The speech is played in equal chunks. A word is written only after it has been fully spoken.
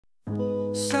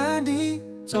Sandy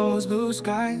toes, blue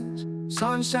skies,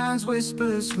 sunshine's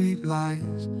whispers, sweet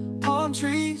lies. Palm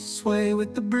trees sway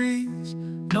with the breeze,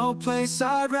 no place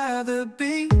I'd rather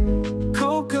be.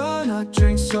 Coconut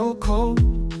drinks so cold,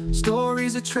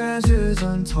 stories of treasures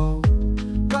untold.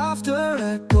 Laughter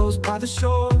echoes by the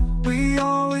shore, we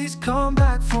always come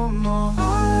back for more.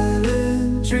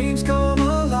 Island dreams come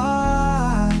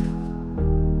alive,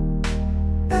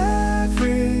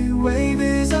 every wave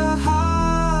is a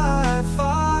high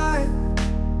five.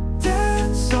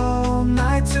 Dance all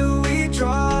night till we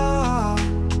drop,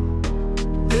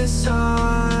 this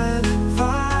island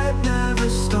vibe never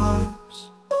stops.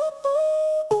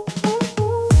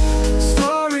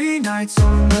 Starry nights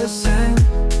on the sand,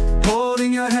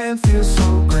 holding your hand feels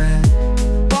so grand.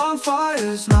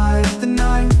 Bonfires light up the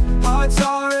night, hearts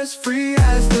are as free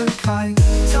as the kite.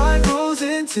 Tide rolls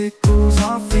in, tickles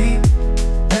our feet,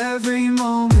 every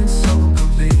moment so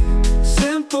complete.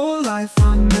 Simple life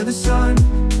under the sun,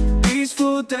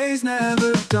 peaceful days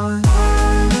never done.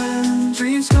 Island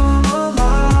dreams come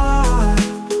alive,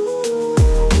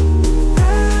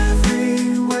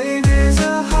 every wave is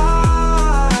a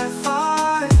high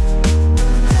five.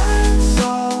 Dance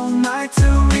all night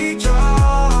till we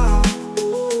drop,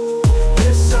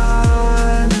 this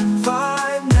island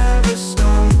vibe never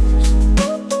stops.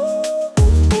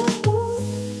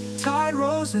 Tide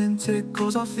rolls and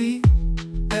tickles our feet,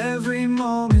 every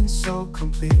moment so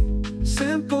complete.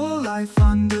 Simple life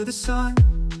under the sun,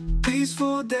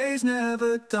 peaceful days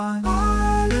never done.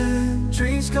 Island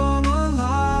dreams come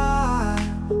alive.